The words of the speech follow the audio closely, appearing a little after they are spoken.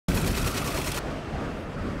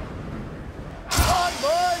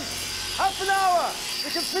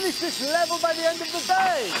can finish this level by the end of the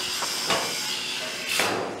day.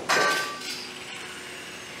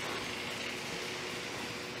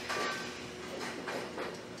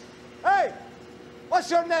 Hey,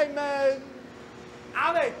 what's your name,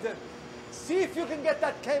 Ahmed? See if you can get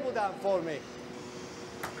that cable down for me.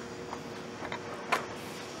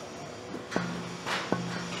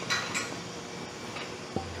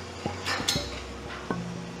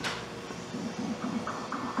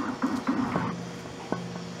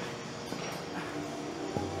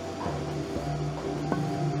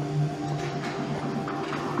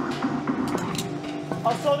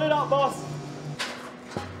 I'll sort it out, boss.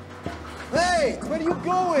 Hey, where are you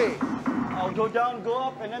going? I'll go down, go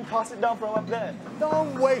up, and then pass it down from up there.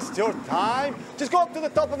 Don't waste your time. Just go up to the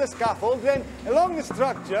top of the scaffold, then along the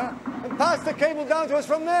structure, and pass the cable down to us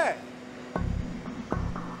from there.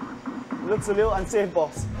 Looks a little unsafe,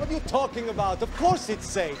 boss. What are you talking about? Of course it's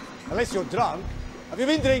safe. Unless you're drunk. Have you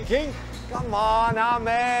been drinking? Come on,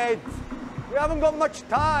 Ahmed. We haven't got much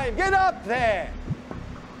time. Get up there.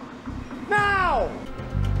 Now!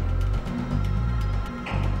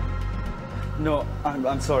 No,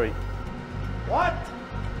 I'm sorry. What?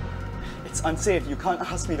 It's unsafe. You can't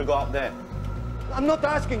ask me to go up there. I'm not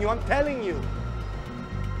asking you, I'm telling you.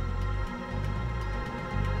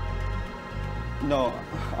 No,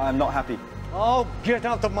 I'm not happy. Oh, get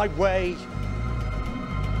out of my way.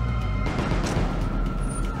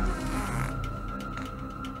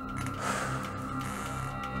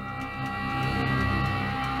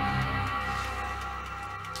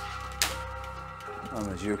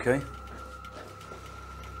 Ahmed, you okay?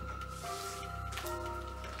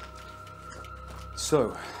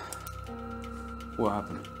 So, what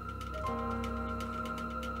happened?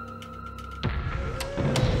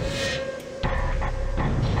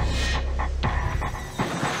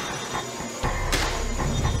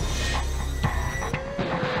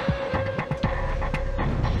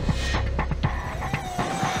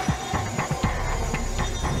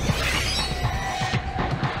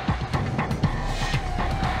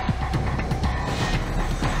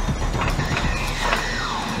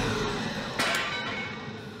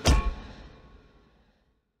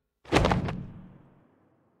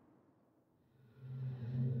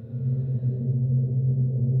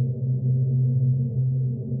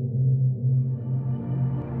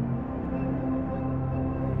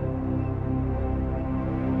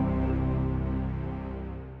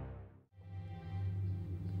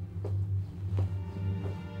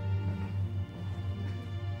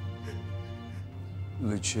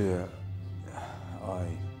 Lucia, I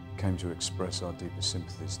came to express our deepest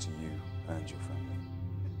sympathies to you and your family.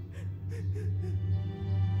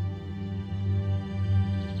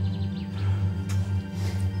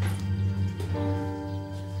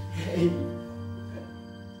 Hey.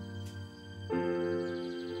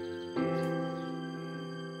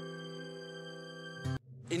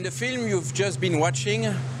 In the film you've just been watching,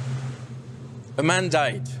 a man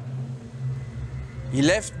died. He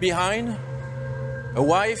left behind a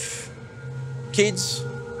wife, kids,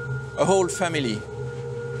 a whole family.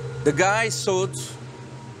 The guy thought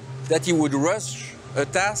that he would rush a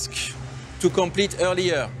task to complete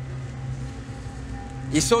earlier.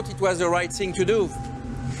 He thought it was the right thing to do.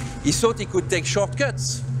 He thought he could take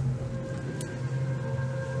shortcuts.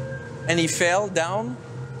 And he fell down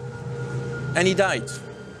and he died.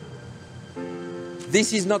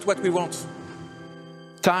 This is not what we want.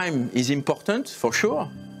 Time is important, for sure,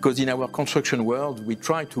 because in our construction world, we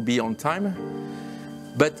try to be on time,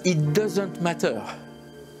 but it doesn't matter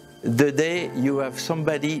the day you have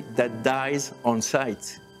somebody that dies on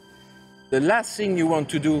site. The last thing you want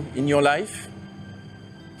to do in your life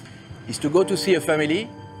is to go to see a family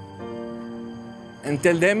and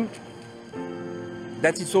tell them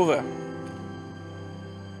that it's over.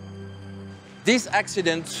 This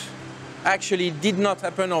accident actually did not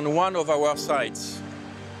happen on one of our sites,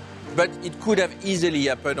 but it could have easily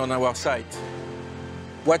happened on our site.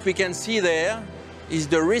 What we can see there is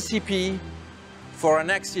the recipe for an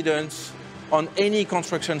accident on any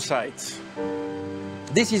construction site.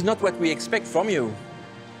 This is not what we expect from you.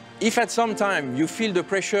 If at some time you feel the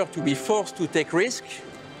pressure to be forced to take risk,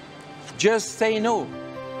 just say no.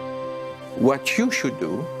 What you should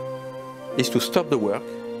do is to stop the work,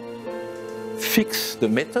 fix the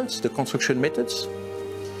methods, the construction methods,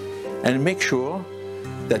 and make sure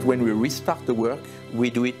that when we restart the work, we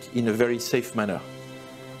do it in a very safe manner.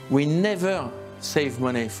 We never save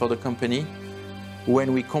money for the company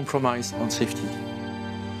when we compromise on safety.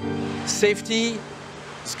 Safety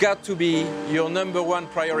has got to be your #1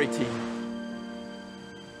 priority.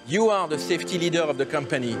 You are the safety leader of the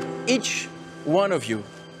company, each one of you.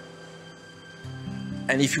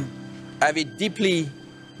 And if you have it deeply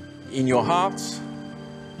in your hearts,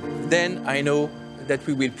 then I know that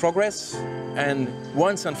we will progress, and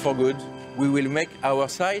once and for good, we will make our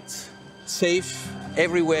sites safe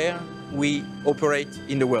everywhere we operate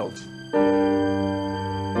in the world.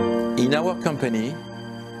 In our company,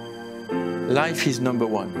 life is number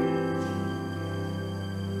one.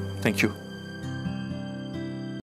 Thank you.